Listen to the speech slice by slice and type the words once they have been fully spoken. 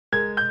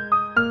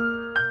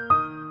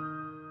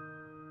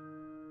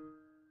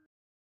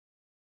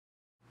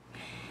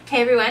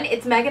Hey everyone,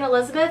 it's Megan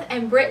Elizabeth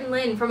and Britten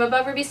Linn from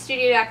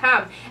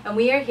AboveRubyStudio.com, and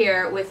we are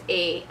here with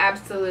a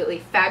absolutely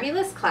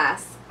fabulous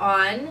class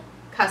on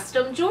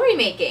custom jewelry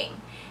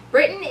making.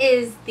 Britten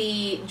is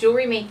the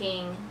jewelry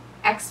making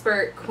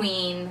expert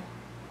queen.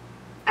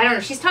 I don't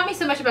know, she's taught me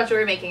so much about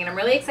jewelry making and I'm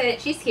really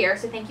excited she's here,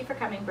 so thank you for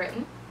coming,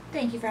 Britten.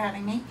 Thank you for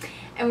having me.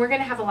 And we're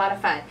going to have a lot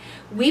of fun.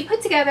 We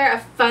put together a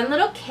fun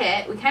little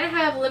kit. We kind of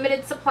have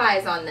limited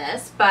supplies on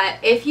this, but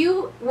if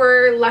you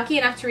were lucky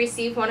enough to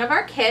receive one of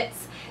our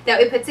kits that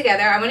we put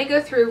together, I'm going to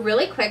go through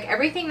really quick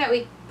everything that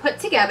we put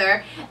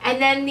together and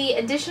then the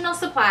additional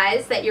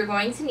supplies that you're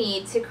going to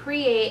need to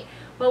create.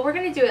 Well, we're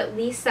going to do at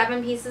least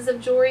 7 pieces of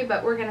jewelry,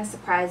 but we're going to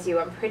surprise you,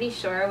 I'm pretty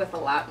sure, with a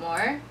lot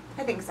more.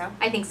 I think so.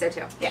 I think so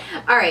too. Yeah.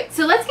 Alright,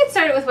 so let's get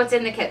started with what's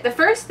in the kit. The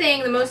first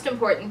thing, the most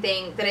important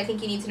thing that I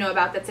think you need to know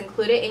about that's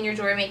included in your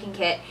jewelry making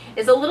kit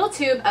is a little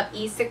tube of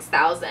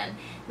E6000.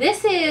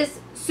 This is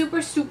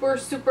super, super,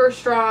 super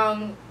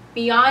strong,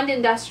 beyond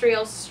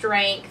industrial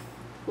strength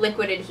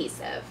liquid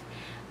adhesive.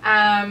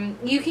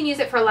 You can use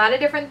it for a lot of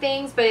different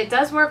things, but it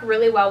does work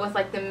really well with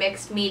like the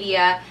mixed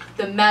media,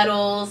 the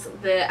metals,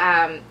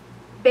 the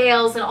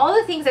bales, and all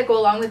the things that go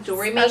along with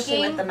jewelry making.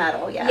 Especially with the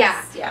metal,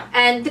 yes. Yeah.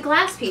 And the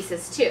glass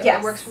pieces too. Yes.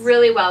 It works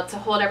really well to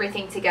hold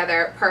everything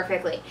together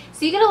perfectly.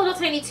 So you get a little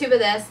tiny tube of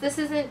this. This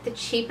isn't the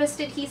cheapest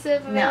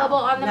adhesive available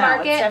on the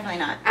market. No, it's definitely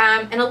not.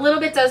 And a little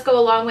bit does go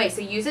a long way,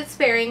 so use it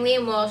sparingly,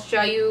 and we'll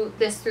show you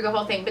this through the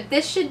whole thing. But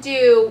this should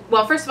do,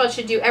 well, first of all, it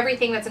should do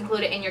everything that's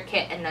included in your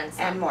kit and then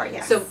some. And more,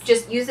 yes. So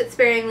just use it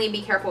sparingly,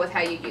 be careful with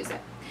how you use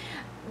it.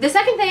 The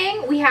second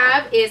thing we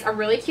have is a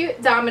really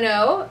cute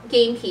domino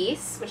game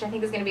piece, which I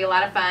think is going to be a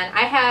lot of fun.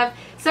 I have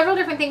several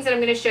different things that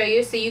I'm going to show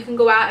you, so you can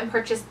go out and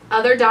purchase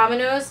other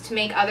dominoes to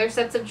make other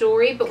sets of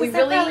jewelry. But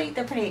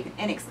they're pretty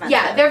inexpensive.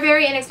 Yeah, they're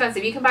very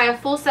inexpensive. You can buy a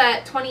full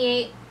set,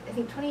 28. I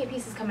think 28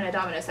 pieces come in a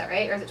domino set,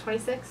 right? Or is it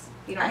 26?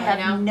 You don't I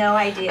really have know. no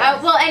idea.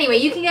 Well, anyway,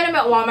 you can get them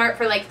at Walmart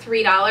for like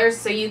 $3,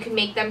 so you can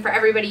make them for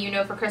everybody you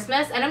know for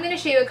Christmas. And I'm going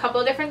to show you a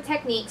couple of different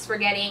techniques for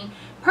getting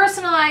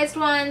personalized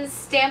ones,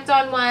 stamped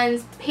on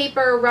ones,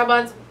 paper,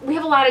 rub-ons. We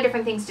have a lot of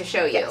different things to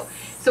show you. Yes.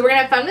 So we're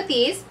going to have fun with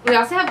these. We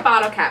also have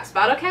bottle caps.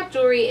 Bottle cap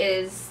jewelry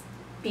is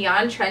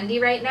beyond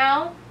trendy right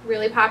now,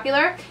 really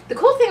popular. The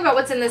cool thing about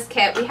what's in this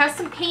kit, we have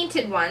some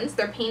painted ones.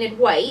 They're painted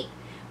white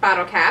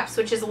bottle caps,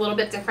 which is a little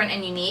bit different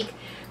and unique.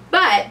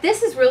 But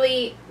this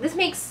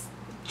makes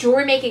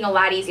jewelry making a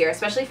lot easier,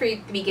 especially for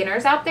you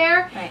beginners out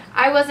there. Right.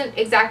 I wasn't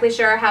exactly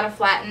sure how to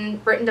flatten.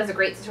 Britten does a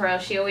great tutorial.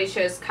 She always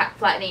shows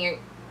flattening your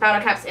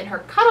bottle caps in her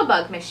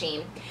Cuttlebug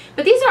machine.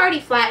 But these are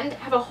already flattened,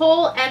 have a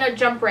hole and a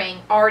jump ring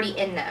already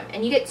in them.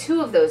 And you get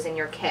 2 of those in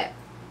your kit.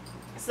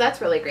 So that's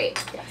really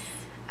great. Yes.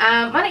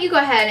 Why don't you go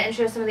ahead and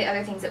show some of the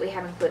other things that we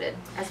have included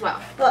as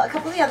well. Well, a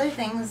couple of the other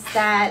things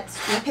that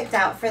we picked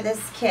out for this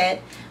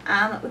kit,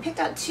 we picked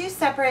out 2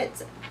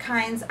 separate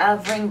kinds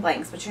of ring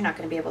blanks, which you're not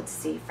going to be able to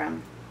see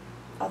from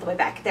all the way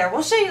back there.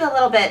 We'll show you a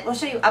little bit. We'll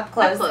show you up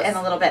close in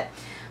a little bit.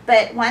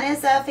 But one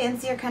is a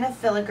fancier kind of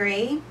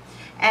filigree,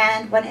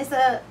 and one is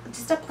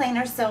just a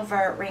plainer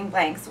silver ring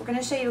blank. So we're going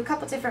to show you a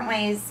couple different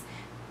ways,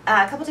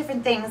 a couple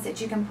different things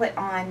that you can put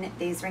on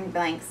these ring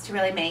blanks to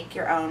really make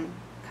your own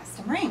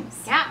custom rings.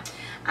 Yeah.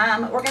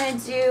 We're going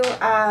to do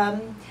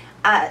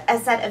a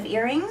set of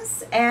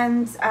earrings,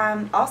 and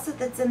also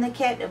that's in the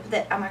kit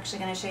that I'm actually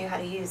going to show you how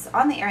to use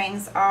on the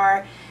earrings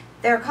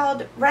they're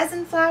called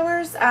resin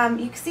flowers.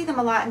 You can see them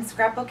a lot in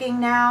scrapbooking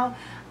now.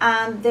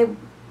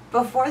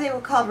 Before they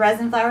were called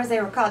resin flowers,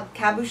 they were called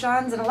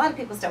cabochons, and a lot of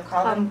people still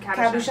call them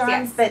cabochons,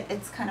 yes. But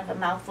it's kind of a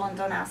mouthful, and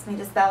don't ask me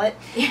to spell it.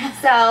 Yeah.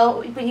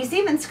 So when you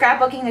see them in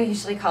scrapbooking, they're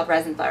usually called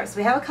resin flowers. So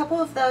we have a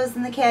couple of those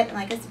in the kit, and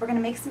like I said, we're going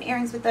to make some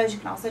earrings with those. You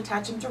can also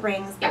attach them to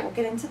rings, but we'll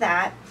get into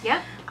that.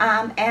 Yeah.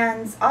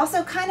 And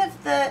also kind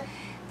of the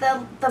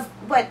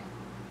what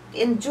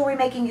in jewelry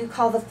making you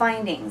call the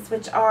findings,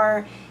 which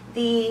are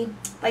the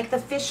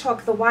fish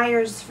hook, the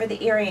wires for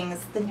the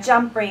earrings, the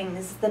jump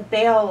rings, the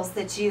bales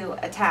that you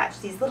attach.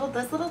 Those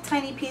little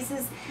tiny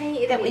pieces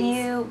that when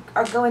you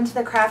go into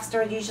the craft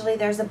store, usually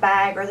there's a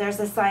bag or there's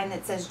a sign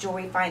that says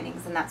jewelry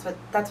findings, and that's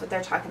what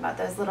they're talking about.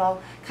 Those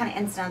little kind of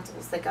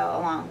incidentals that go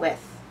along with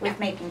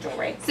making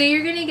jewelry. So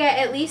you're going to get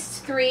at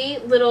least 3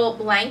 little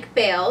blank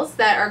bales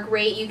that are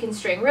great. You can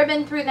string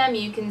ribbon through them.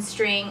 You can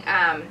string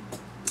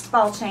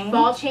ball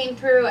chain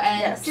through,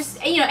 and just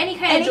any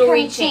kind of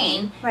jewelry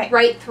chain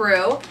right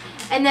through.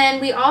 And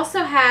then we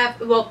also have,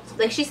 well,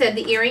 like she said,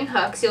 the earring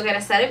hooks. You'll get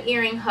a set of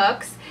earring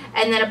hooks,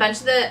 and then a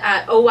bunch of the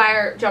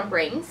O-wire jump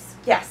rings.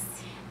 Yes.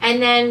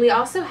 And then we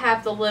also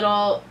have the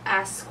little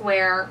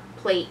square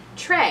plate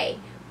tray,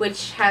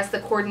 which has the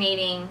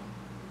coordinating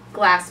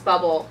glass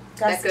bubble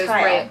that goes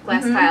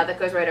tile that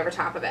goes right over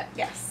top of it.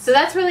 Yes. So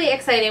that's really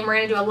exciting. We're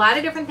going to do a lot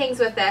of different things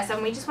with this,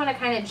 and we just want to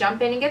kind of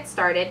jump in and get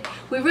started.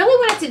 We really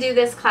wanted to do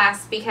this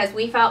class because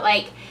we felt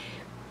like,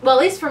 well,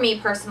 at least for me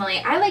personally,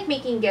 I like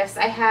making gifts.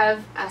 I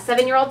have a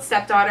 7-year-old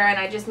stepdaughter, and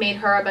I just made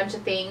her a bunch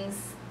of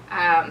things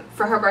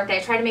for her birthday. I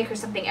try to make her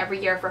something every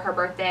year for her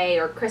birthday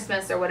or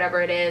Christmas or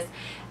whatever it is.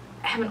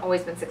 haven't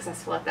always been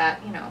successful at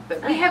that, you know.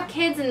 But we have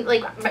kids, and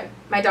like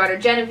my daughter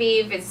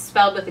Genevieve is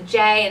spelled with a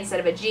J instead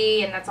of a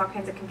G, and that's all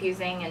kinds of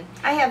confusing. And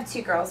I have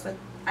 2 girls with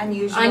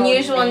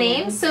unusual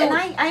names. So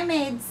and I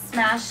made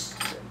smashed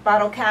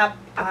bottle cap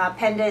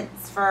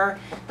pendants for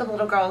the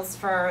little girls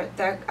for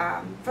their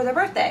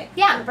birthday.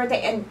 Yeah. For their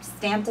birthday, and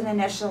stamped an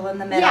initial in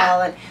the middle,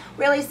 and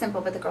really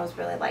simple, but the girls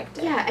really liked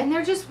it. Yeah, and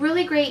they're just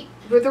really great.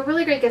 They're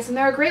really great gifts, and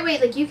they're a great way.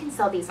 Like, you can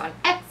sell these on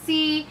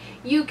Etsy.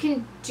 You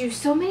can do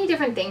so many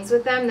different things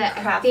with them that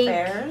craft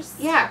fairs.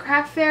 Yeah,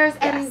 craft fairs.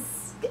 Yes.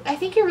 And I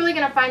think you're really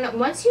going to find that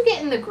once you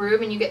get in the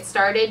groove and you get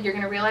started, you're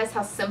going to realize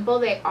how simple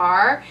they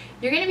are.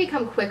 You're going to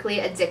become quickly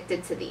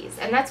addicted to these,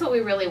 and that's what we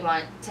really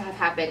want to have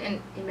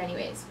happen in many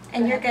ways.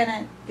 And you're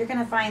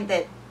gonna find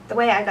that the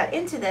way I got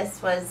into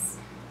this was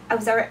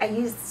I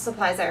used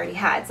supplies I already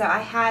had. So I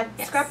had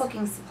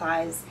scrapbooking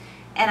supplies,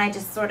 and I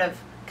just sort of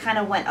kind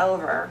of went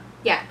over,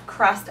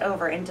 crossed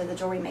over into the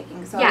jewelry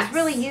making. So I was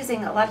really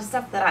using a lot of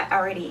stuff that I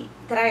already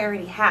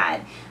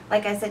had.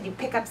 Like I said, you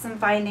pick up some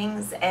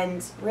findings,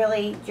 and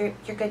really you're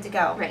good to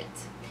go.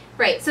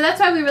 Right. So that's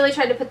why we really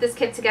tried to put this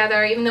kit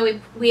together, even though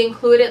we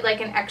included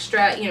like an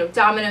extra, you know,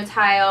 domino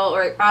tile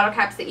or bottle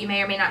caps that you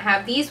may or may not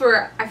have. These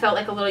were, I felt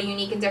like, a little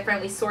unique and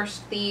different. We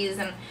sourced these,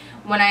 and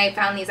when I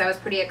found these, I was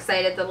pretty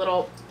excited. The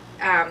little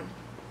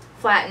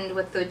flattened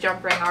with the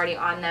jump ring already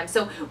on them.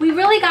 So we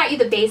really got you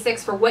the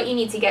basics for what you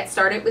need to get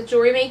started with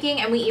jewelry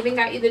making, and we even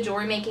got you the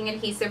jewelry making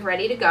adhesive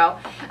ready to go.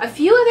 A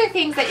few other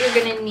things that you're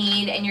going to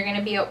need and you're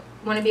going to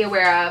want to be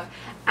aware of.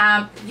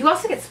 You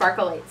also get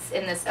sparkle lights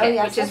in this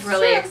kit, which is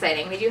really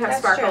exciting. We do have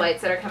sparkle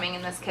lights that are coming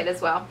in this kit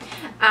as well.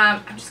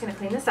 I'm just going to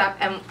clean this up,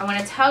 and I want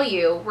to tell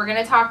you, we're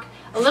going to talk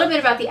a little bit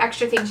about the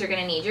extra things you're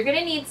going to need. You're going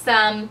to need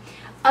some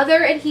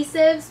other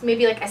adhesives,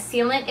 maybe like a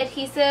sealant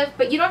adhesive,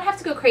 but you don't have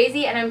to go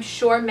crazy, and I'm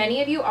sure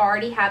many of you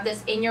already have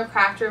this in your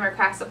craft room or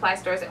craft supply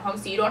stores at home,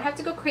 so you don't have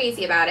to go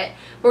crazy about it.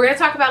 But we're going to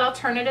talk about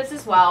alternatives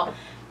as well.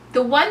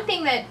 The one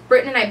thing that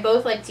Britten and I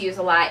both like to use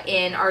a lot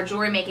in our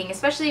jewelry making,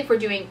 especially if we're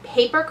doing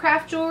paper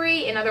craft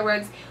jewelry, in other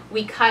words,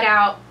 we cut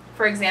out,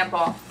 for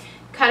example,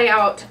 cut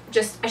out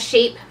just a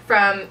shape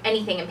from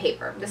anything in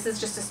paper. This is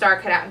just a star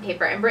cut out in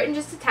paper, and Britten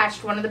just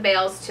attached one of the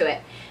bales to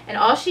it, and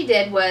all she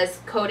did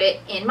was coat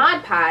it in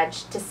Mod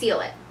Podge to seal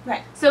it.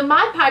 Right. So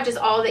Mod Podge is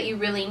all that you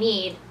really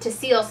need to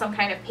seal some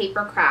kind of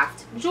paper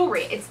craft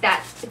jewelry. It's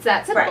that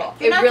simple. Right.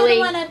 You're not going to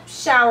want to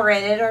shower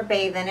in it or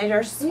bathe in it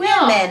or swim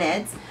in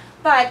it.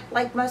 But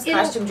like most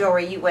costume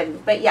jewelry, you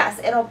wouldn't. But yes,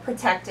 it'll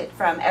protect it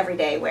from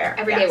everyday wear.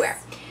 Everyday wear.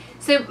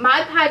 So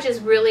Mod Podge is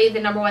really the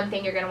number one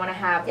thing you're going to want to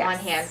have on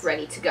hand,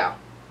 ready to go.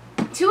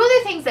 2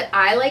 other things that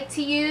I like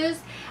to use.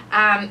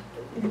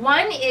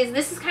 One is,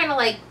 this is kind of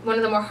like one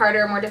of the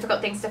more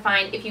difficult things to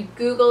find. If you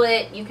Google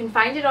it, you can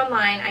find it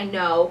online, I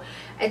know.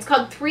 It's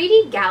called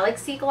 3D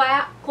Galaxy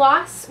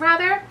Gloss,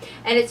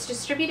 and it's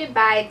distributed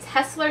by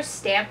Tesla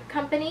Stamp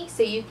Company,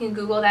 so you can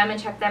Google them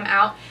and check them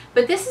out.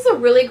 But this is a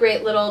really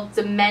great little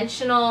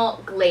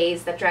dimensional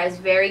glaze that dries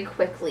very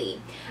quickly,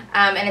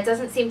 and it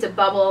doesn't seem to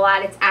bubble a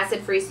lot. It's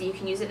acid-free, so you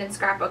can use it in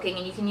scrapbooking,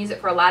 and you can use it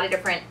for a lot of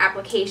different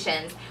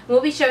applications.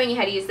 We'll be showing you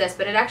how to use this,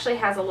 but it actually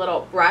has a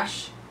little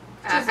brush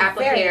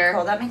applicator. Very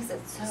cool. That makes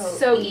it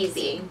so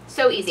easy.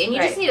 So easy. And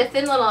you just need a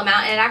thin little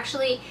amount, and it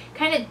actually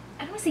kind of,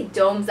 I don't want to say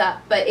domes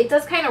up, but it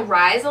does kind of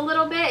rise a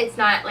little bit. It's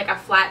not like a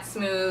flat,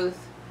 smooth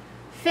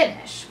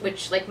finish,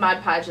 which like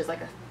Mod Podge is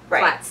like a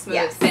flat,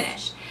 smooth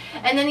finish.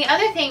 And then the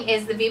other thing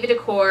is the Viva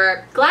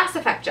Decor Glass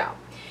Effect Gel.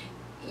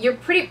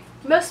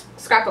 Most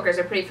scrapbookers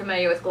are pretty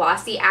familiar with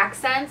Glossy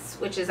Accents,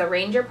 which is a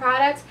Ranger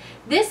product.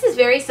 This is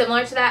very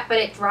similar to that, but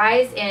it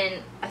dries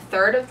in a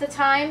third of the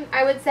time,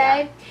 I would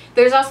say.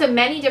 There's also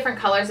many different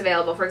colors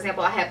available. For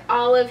example, I have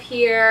olive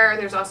here.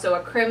 There's also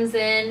a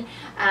crimson.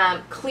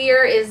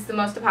 Clear is the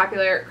most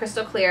popular,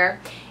 crystal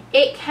clear.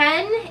 It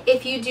can,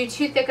 if you do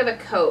too thick of a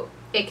coat,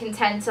 it can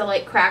tend to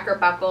like crack or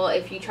buckle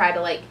if you try to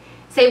like,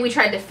 say we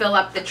tried to fill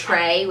up the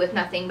tray with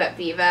nothing but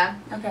Viva,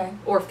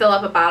 or fill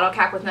up a bottle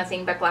cap with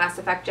nothing but Glass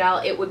Effect Gel,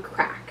 it would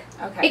crack.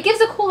 It gives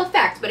a cool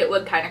effect, but it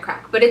would kind of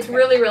crack. But it's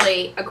really,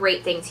 really a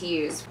great thing to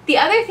use. The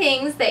other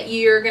things that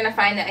you're going to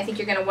find that I think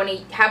you're going to want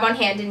to have on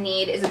hand and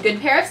need is a good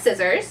pair of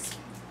scissors,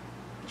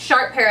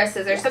 sharp pair of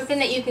scissors, something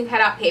that you can cut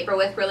out paper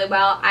with really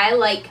well. I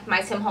like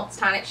my Tim Holtz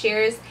Tonic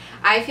shears.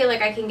 I feel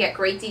like I can get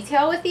great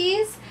detail with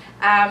these.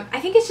 I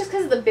think it's just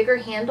because of the bigger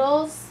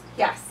handles.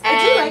 Yes, and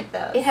I do like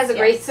those. It has a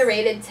great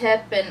serrated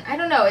tip, and I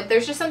don't know,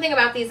 there's just something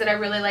about these that I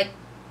really like.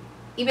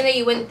 Even though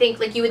you wouldn't think,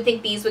 like you would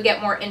think these would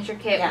get more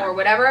intricate or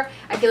whatever,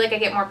 I feel like I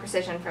get more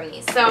precision from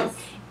these. So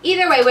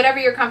either way, whatever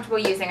you're comfortable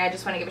using, I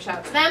just want to give a shout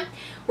out to them.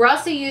 We're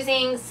also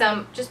using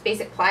some just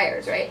basic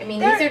pliers, right? I mean,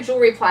 these are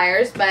jewelry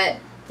pliers, but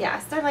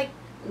yes, they're like,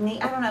 I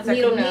don't know if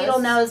they're needle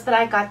nose, but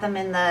I got them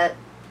in the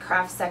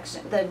craft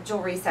section, the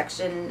jewelry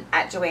section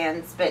at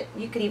Joann's, but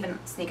you could even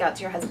sneak out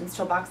to your husband's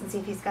toolbox and see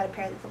if he's got a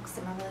pair that looks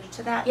similar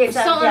to that. Yeah,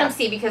 just don't let him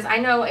see, because I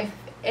know if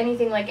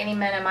anything like any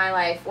men in my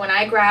life, when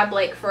I grab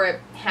like for a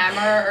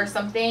hammer or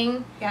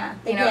something, they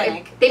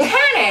panic. They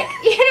panic.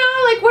 You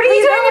know, like what are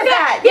you doing with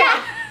that?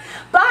 Yeah.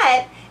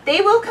 But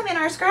they will come in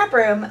our scrap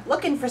room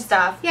looking for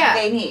stuff Yeah.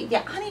 they need.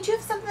 Yeah, honey, do you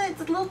have something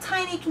that's a little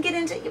tiny, can get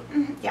into?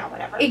 Yeah,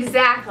 whatever.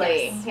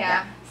 Exactly. Yes.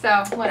 Yeah.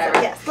 So whatever.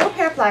 So, yes, little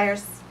pair of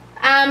pliers.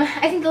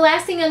 I think the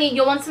last thing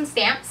you'll want some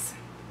stamps.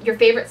 Your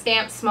favorite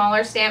stamps,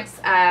 smaller stamps,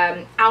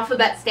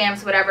 alphabet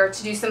stamps, whatever,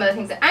 to do some of the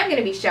things that I'm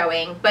going to be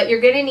showing. But you're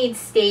going to need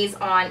Stays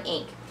On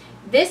ink.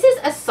 This is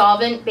a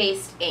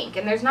solvent-based ink,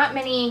 and there's not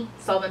many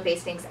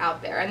solvent-based inks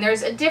out there. And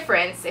there's a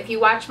difference. If you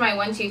watch my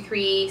 1, 2,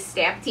 3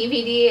 stamp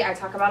DVD, I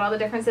talk about all the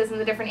differences in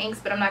the different inks,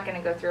 but I'm not going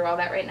to go through all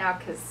that right now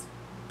because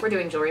we're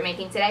doing jewelry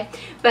making today.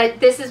 But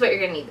this is what you're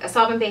going to need, a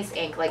solvent-based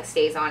ink like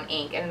Stays On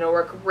ink, and it'll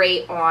work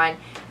great on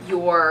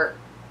your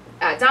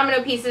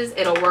domino pieces.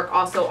 It'll work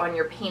also on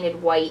your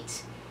painted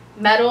white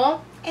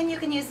metal. And you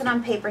can use it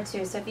on paper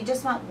too. So if you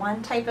just want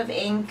one type of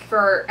ink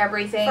For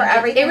everything. For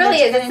everything It really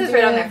that is. you're It says gonna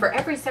right on do. there, for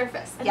every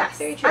surface. And yes, that's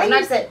very true. I I'm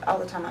use it all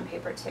the time on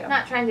paper too.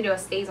 not trying to do a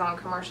Stays On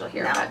commercial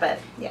here, No, but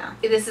yeah.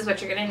 this is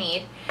what you're going to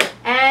need.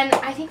 And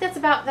I think that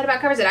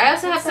about covers it. I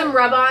also have some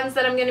rub-ons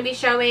that I'm going to be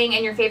showing,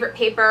 and your favorite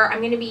paper. I'm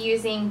going to be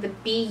using the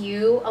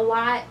BU a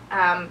lot.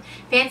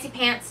 Fancy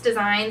Pants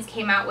Designs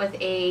came out with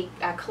a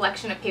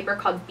collection of paper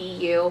called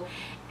BU,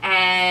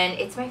 and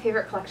it's my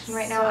favorite collection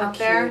right now out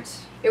there.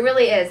 It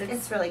really is.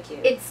 It's really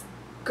cute. It's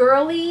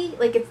girly,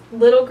 like it's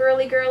little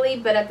girly,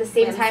 but at the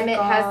same time it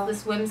Whimsical. has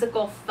this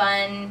whimsical,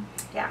 fun,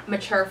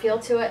 mature feel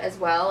to it as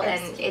well.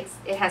 And it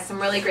has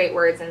some really great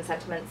words and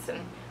sentiments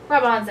and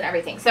rub-ons and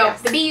everything. So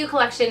the BU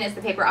collection is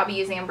the paper I'll be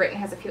using, and Britten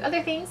has a few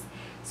other things.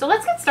 So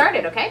let's get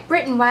started, okay?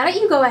 Britten, why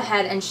don't you go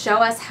ahead and show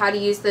us how to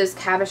use those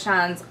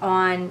cabochons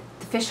on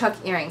the fishhook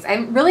earrings.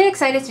 I'm really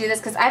excited to do this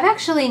because I've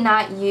actually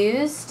not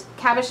used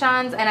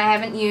cabochons, and I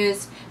haven't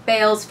used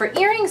bails for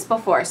earrings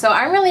before. So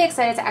I'm really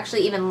excited to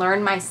actually even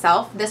learn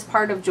myself this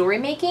part of jewelry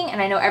making,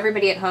 and I know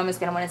everybody at home is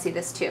going to want to see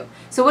this too.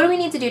 So what do we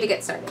need to do to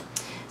get started?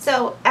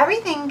 So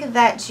everything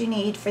that you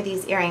need for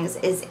these earrings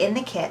is in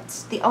the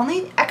kit. The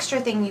only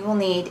extra thing you will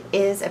need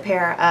is a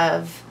pair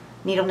of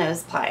needle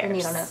nose pliers.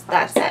 Needle nose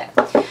pliers. That's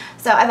it.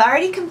 So I've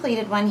already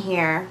completed one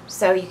here,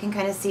 so you can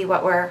kind of see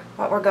what we're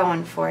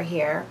going for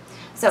here.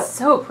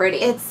 So pretty.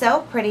 It's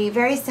so pretty,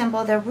 very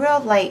simple. They're real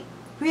light,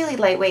 really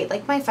lightweight.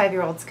 Like my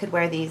 5-year-olds could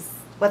wear these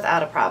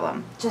without a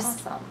problem.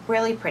 Just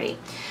really pretty.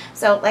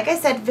 So like I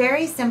said,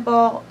 very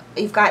simple.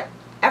 You've got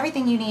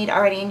everything you need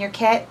already in your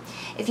kit.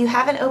 If you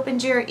haven't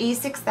opened your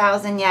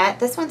E6000 yet,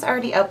 this one's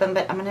already open,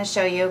 but I'm going to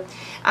show you.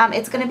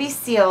 It's going to be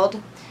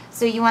sealed,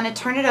 so you want to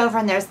turn it over,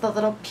 and there's the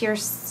little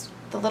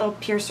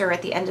piercer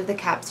at the end of the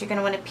cap. So you're going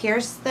to want to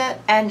pierce the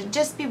end.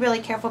 Just be really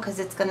careful because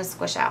it's going to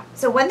squish out.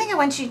 So one thing I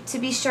want you to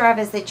be sure of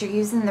is that you're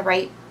using the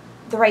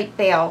right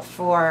bail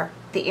for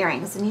the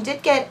earrings, and you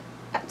did get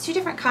 2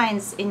 different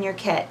kinds in your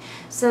kit.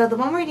 So the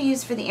one we're going to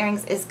use for the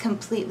earrings is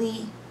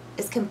completely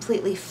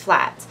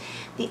flat.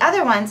 The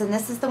other ones, and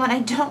this is the one I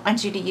don't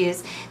want you to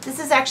use, this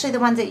is actually the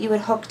ones that you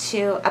would hook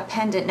to a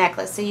pendant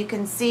necklace. So you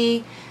can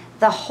see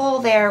the hole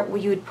there where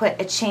you would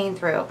put a chain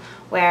through,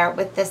 where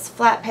with this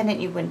flat pendant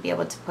you wouldn't be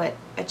able to put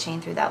a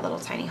chain through that little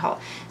tiny hole.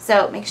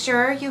 So make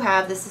sure you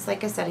have, this is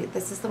like I said,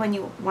 this is the one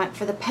you want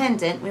for the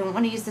pendant. We won't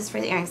want to use this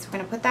for the earrings, so we're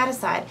going to put that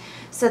aside.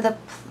 So the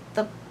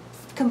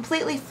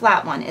completely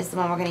flat one is the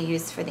one we're going to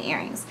use for the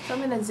earrings. So I'm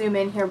going to zoom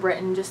in here,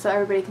 Britten, just so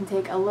everybody can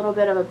take a little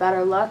bit of a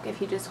better look.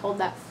 If you just hold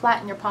that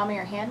flat in your palm of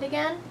your hand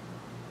again,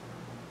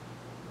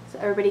 so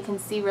everybody can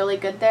see really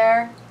good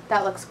there.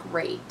 That looks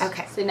great.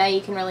 Okay. So now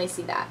you can really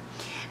see that.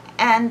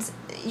 And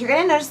you're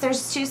going to notice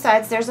there's 2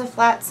 sides. There's a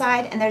flat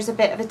side and there's a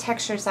bit of a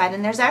textured side,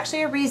 and there's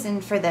actually a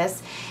reason for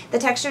this. The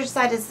textured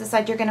side is the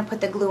side you're going to put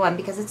the glue on,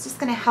 because it's just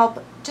going to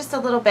help just a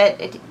little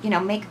bit,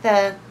 make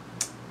the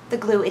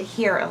glue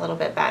adhere a little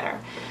bit better.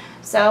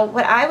 So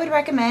what I would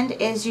recommend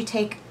is you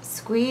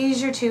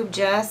squeeze your tube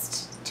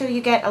just till you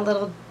get a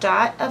little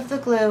dot of the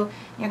glue,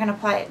 and you're going to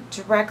apply it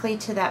directly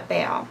to that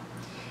bail.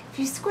 If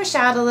you squish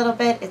out a little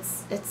bit,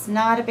 it's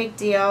not a big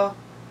deal,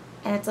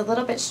 and it's a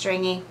little bit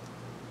stringy.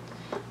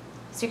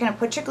 So you're going to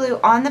put your glue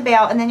on the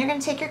bail, and then you're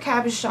going to take your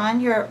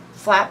cabochon, your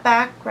flat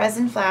back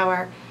resin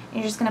flower, and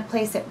you're just going to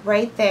place it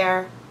right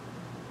there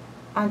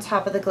on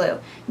top of the glue,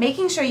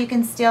 making sure you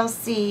can still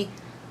see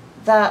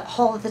the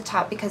hole at the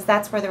top, because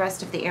that's where the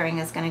rest of the earring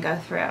is going to go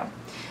through.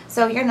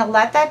 So you're going to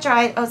let that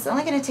dry. Oh, it's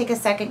only going to take a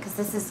second because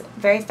this is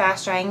very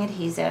fast drying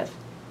adhesive.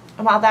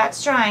 And while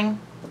that's drying,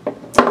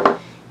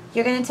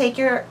 you're going to take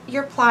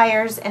your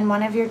pliers and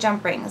one of your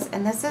jump rings.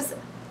 And this is,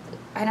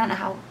 I don't know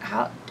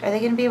how are they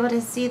going to be able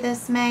to see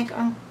this, Meg,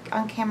 on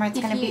camera?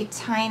 It's going to be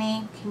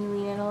tiny. Can you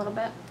lean in a little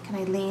bit? Can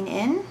I lean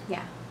in?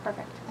 Yeah,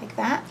 perfect. Like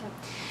that? Yep.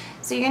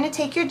 So you're going to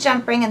take your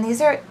jump ring, and these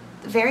are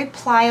very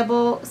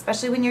pliable,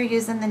 especially when you're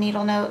using the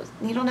needle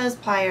nose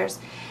pliers,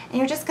 and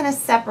you're just going to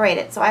separate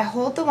it. So I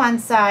hold the one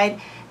side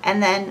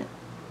and then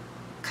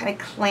kind of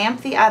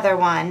clamp the other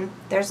one.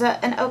 There's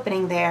an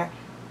opening there,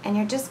 and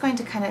you're just going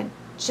to kind of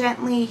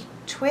gently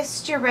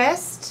twist your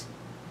wrist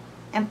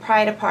and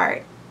pry it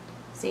apart.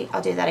 See,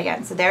 I'll do that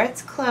again. So there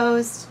it's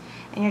closed,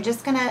 and you're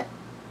just going to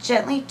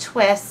gently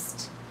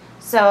twist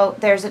so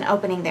there's an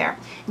opening there.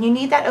 And you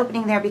need that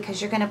opening there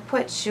because you're going to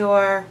put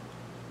your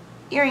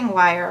earring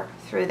wire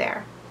through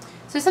there.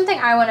 So something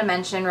I want to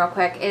mention real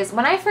quick is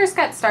when I first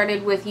got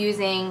started with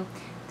using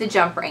the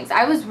jump rings,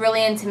 I was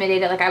really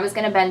intimidated. Like, I was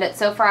going to bend it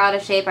so far out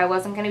of shape, I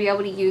wasn't going to be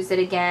able to use it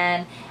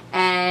again,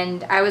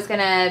 and I was going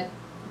to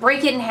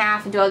break it in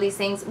half and do all these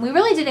things. We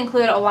really did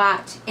include a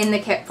lot in the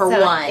kit for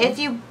one. If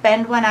you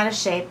bend one out of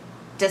shape,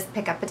 just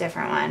pick up a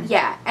different one.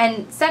 Yeah,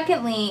 and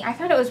secondly, I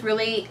found it was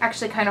really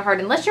actually kind of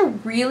hard. Unless you're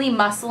really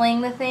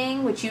muscling the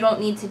thing, which you don't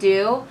need to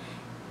do,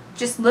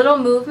 just little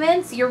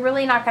movements, you're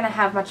really not going to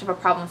have much of a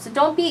problem. So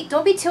don't be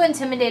too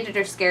intimidated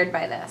or scared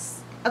by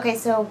this. Okay,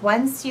 so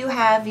once you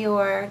have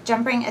your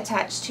jump ring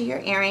attached to your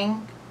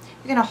earring,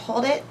 you're going to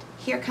hold it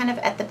here kind of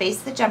at the base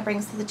of the jump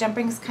ring, so the jump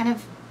ring's kind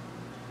of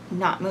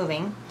not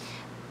moving.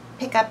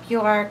 Pick up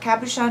your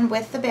cabochon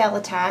with the bail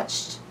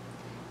attached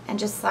and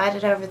just slide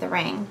it over the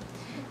ring.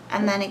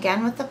 And then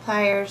again with the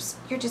pliers,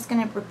 you're just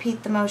going to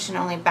repeat the motion,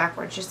 only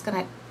backwards. You're just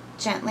going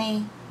to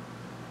gently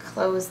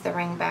close the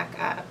ring back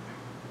up.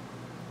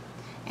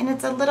 And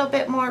it's a little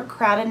bit more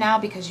crowded now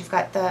because you've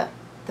got the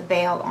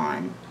bail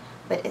on,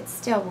 but it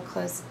still will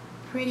close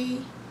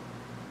pretty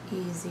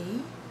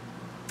easy.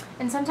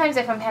 And sometimes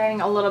if I'm having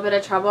a little bit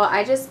of trouble,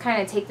 I just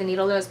kind of take the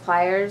needle nose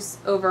pliers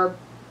over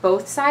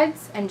both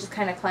sides and just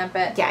kind of clamp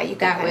it. Yeah, you can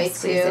that way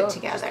squeeze too. it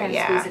together. Just kind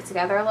of squeeze it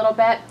together a little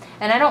bit,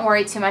 and I don't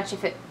worry too much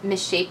if it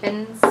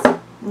misshapens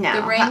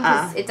the ring,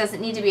 because it doesn't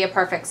need to be a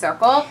perfect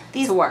circle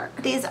to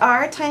work. These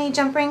are tiny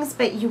jump rings,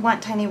 but you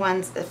want tiny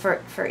ones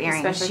for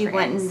earrings. Especially for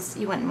earrings.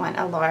 You wouldn't want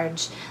a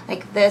large.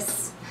 Like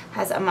this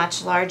has a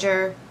much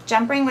larger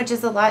jump ring, which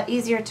is a lot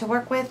easier to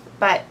work with,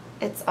 but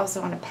it's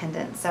also on a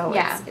pendant, so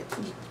yeah.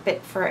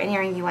 But for an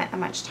earring, you want a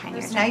much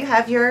tinier. So now you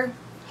have your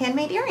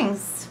handmade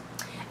earrings.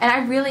 And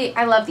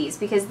I love these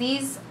because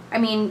these, I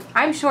mean,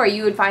 I'm sure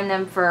you would find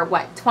them for,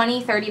 what,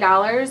 $20,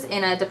 $30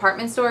 in a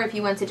department store if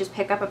you went to just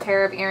pick up a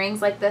pair of earrings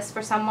like this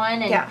for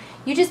someone. And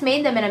you just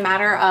made them in a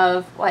matter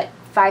of, what,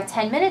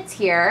 5-10 minutes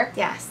here.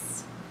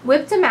 Yes.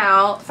 Whipped them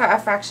out. For a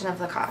fraction of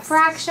the cost.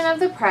 Fraction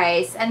of the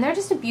price. And they're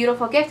just a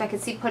beautiful gift. I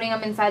could see putting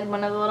them inside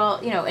one of the little,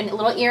 you know, in a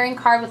little earring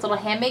card with a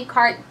little handmade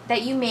card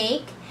that you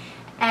make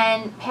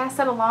and pass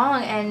that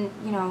along. And,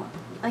 you know,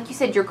 like you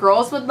said, your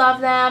girls would love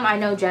them. I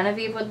know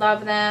Genevieve would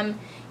love them.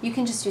 You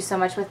can just do so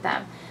much with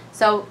them.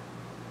 So,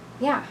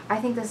 yeah, I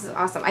think this is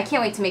awesome. I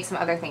can't wait to make some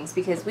other things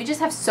because we just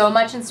have so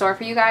much in store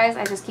for you guys.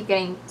 I just keep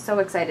getting so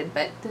excited.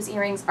 But those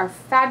earrings are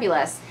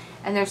fabulous,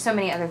 and there's so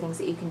many other things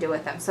that you can do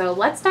with them. So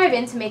let's dive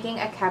into making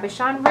a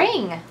cabochon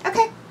ring.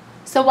 Okay.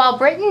 So while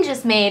Britten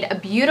just made a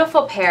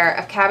beautiful pair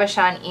of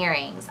cabochon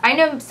earrings, I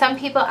know some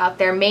people out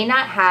there may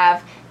not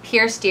have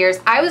pierced ears.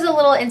 I was a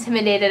little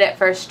intimidated at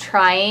first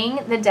trying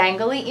the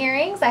dangly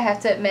earrings, I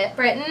have to admit,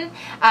 Britten.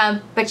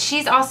 But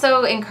she's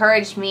also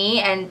encouraged me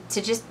and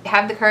to just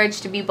have the courage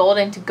to be bold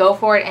and to go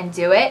for it and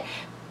do it.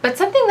 But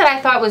something that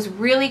I thought was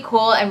really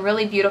cool and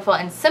really beautiful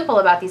and simple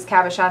about these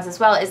cabochons as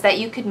well is that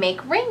you could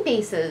make ring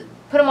bases,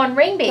 put them on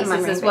ring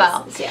bases as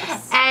well.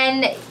 Yes.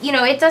 And, you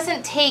know, it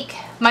doesn't take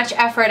much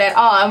effort at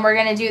all, and we're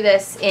going to do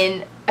this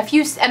in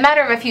a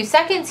matter of a few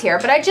seconds here,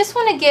 but I just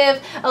want to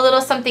give a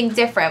little something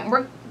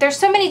different. There's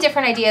so many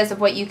different ideas of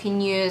what you can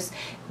use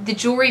the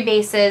jewelry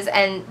bases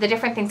and the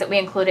different things that we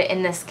included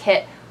in this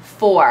kit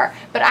for.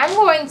 But I'm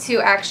going to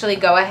actually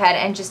go ahead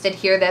and just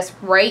adhere this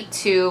right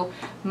to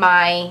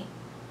my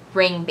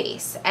ring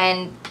base.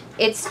 And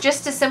it's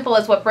just as simple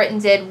as what Britten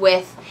did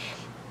with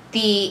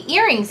the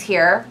earrings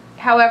here.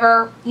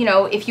 However, you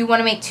know, if you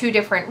want to make two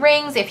different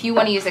rings, if you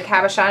want to use a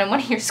cabochon in one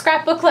of your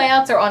scrapbook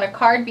layouts or on a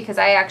card, because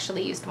I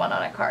actually used one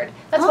on a card.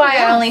 That's why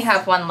I only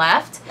have one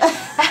left.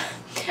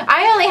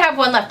 I only have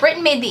one left.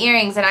 Britten made the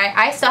earrings, and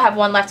I still have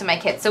one left in my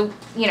kit. So,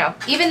 you know,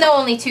 even though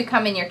only two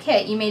come in your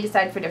kit, you may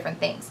decide for different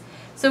things.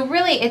 So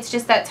really, it's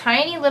just that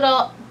tiny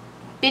little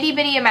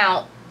bitty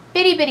amount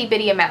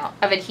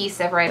of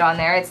adhesive right on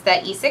there. It's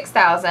that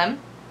E6000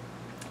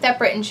 that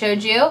Britten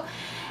showed you.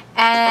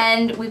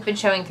 And we've been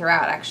showing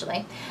throughout,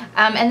 actually.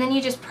 And then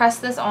you just press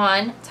this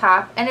on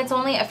top, and it's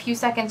only a few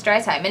seconds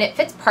dry time, and it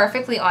fits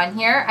perfectly on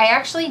here. I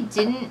actually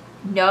didn't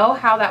know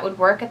how that would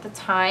work at the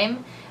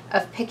time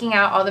of picking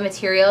out all the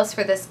materials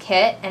for this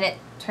kit, and it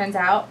turns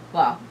out,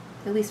 well,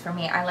 at least for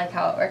me, I like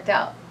how it worked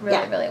out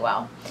really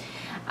well.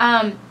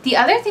 The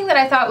other thing that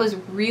I thought was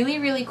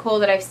really cool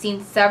that I've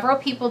seen several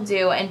people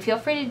do, and feel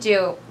free to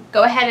do,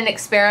 go ahead and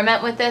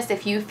experiment with this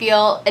if you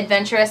feel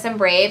adventurous and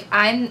brave.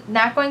 I'm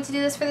not going to do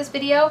this for this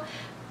video,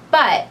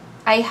 but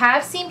I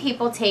have seen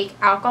people take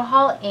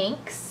alcohol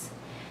inks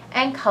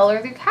and color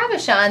their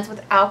cabochons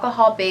with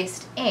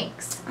alcohol-based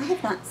inks. I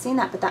have not seen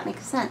that, but that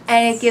makes sense.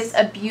 And it gives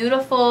a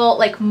beautiful,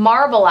 like,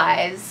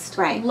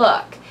 marbleized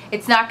look.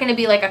 It's not going to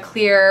be like a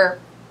clear,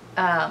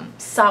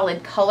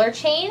 solid color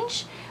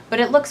change, but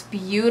it looks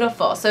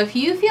beautiful. So if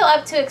you feel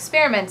up to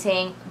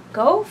experimenting,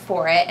 go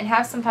for it and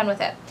have some fun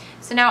with it.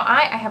 So now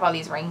I have all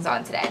these rings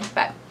on today,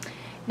 but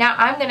now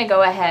I'm going to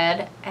go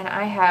ahead and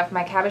I have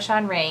my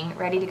cabochon ring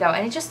ready to go.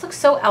 And it just looks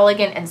so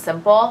elegant and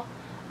simple.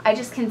 I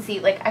just can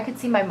see, like, I could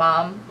see my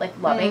mom, like,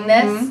 loving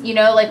this, you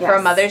know, like, for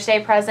a Mother's Day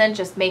present,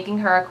 just making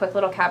her a quick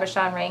little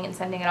cabochon ring and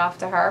sending it off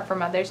to her for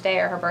Mother's Day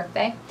or her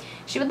birthday.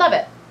 She would love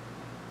it.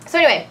 So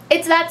anyway,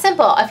 it's that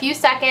simple. A few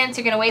seconds,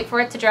 you're going to wait for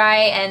it to dry,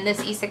 and this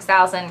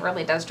E6000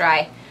 really does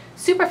dry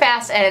super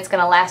fast, and it's going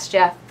to last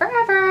you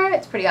forever.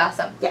 It's pretty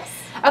awesome. Yes.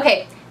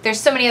 Okay, there's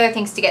so many other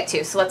things to get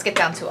to, so let's get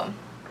down to them.